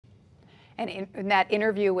And in that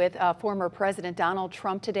interview with former President Donald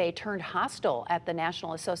Trump today turned hostile at the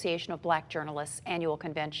National Association of Black Journalists annual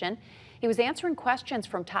convention. He was answering questions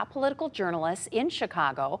from top political journalists in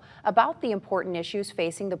Chicago about the important issues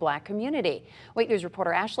facing the black community. Wake News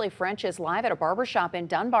reporter Ashley French is live at a barbershop in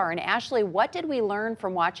Dunbar. And Ashley, what did we learn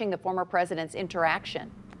from watching the former president's interaction?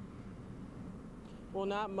 Well,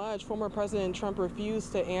 not much. Former President Trump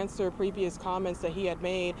refused to answer previous comments that he had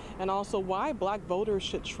made and also why black voters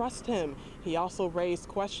should trust him. He also raised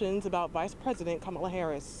questions about Vice President Kamala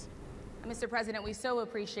Harris. Mr. President, we so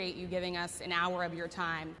appreciate you giving us an hour of your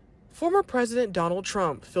time. Former President Donald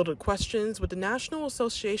Trump fielded questions with the National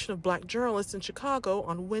Association of Black Journalists in Chicago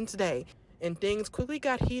on Wednesday, and things quickly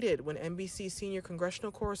got heated when NBC senior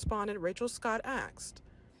congressional correspondent Rachel Scott asked,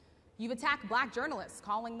 "You've attacked black journalists,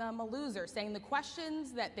 calling them a loser, saying the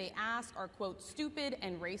questions that they ask are, quote, stupid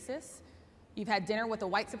and racist. You've had dinner with a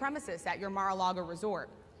white supremacist at your Mar-a-Lago resort.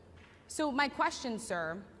 So my question,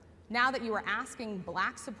 sir, now that you are asking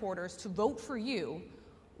black supporters to vote for you,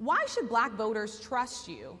 why should black voters trust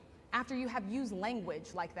you after you have used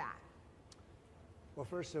language like that?" Well,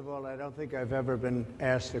 first of all, I don't think I've ever been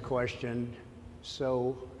asked a question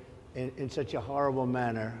in such a horrible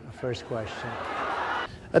manner. First question.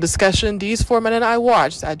 A discussion these four men and I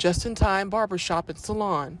watched at Just in Time Barbershop and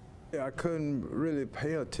Salon. I couldn't really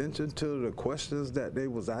pay attention to the questions that they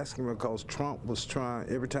was asking because Trump was trying,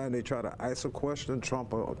 every time they try to ask a question,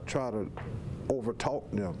 Trump would try to overtalk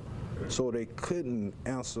them. So they couldn't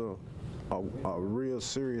answer a real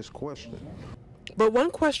serious question. But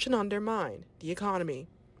one question on their mind, the economy.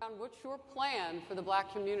 What's your plan for the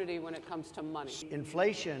black community when it comes to money?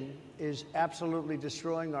 Inflation is absolutely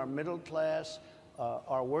destroying our middle class,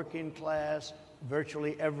 our working class,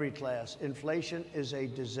 virtually every class. Inflation is a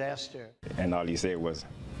disaster. And all he said was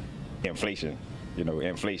inflation,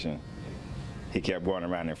 inflation. He kept going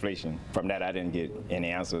around inflation. From that, I didn't get any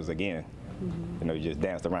answers again. He just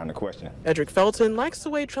danced around the question. Edric Felton likes the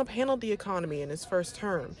way Trump handled the economy in his first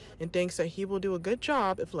term and thinks that he will do a good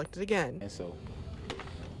job if elected again. And so,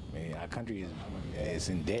 our country is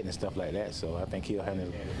in debt and stuff like that, so I think he'll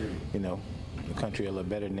handle, the country a little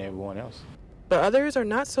better than everyone else. But others are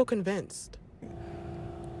not so convinced.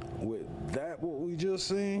 With that, what we just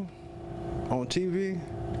seen on TV,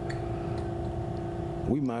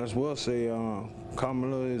 we might as well say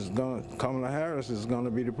Kamala Harris is going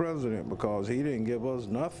to be the president because he didn't give us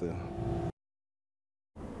nothing.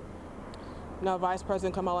 Now, Vice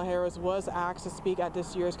President Kamala Harris was asked to speak at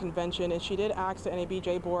this year's convention, and she did ask the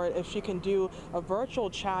NABJ board if she can do a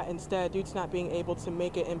virtual chat instead due to not being able to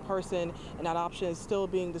make it in person, and that option is still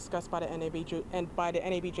being discussed by the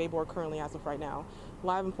NABJ board currently as of right now.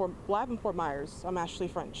 Live in Fort Myers, I'm Ashley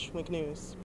French, Wink News.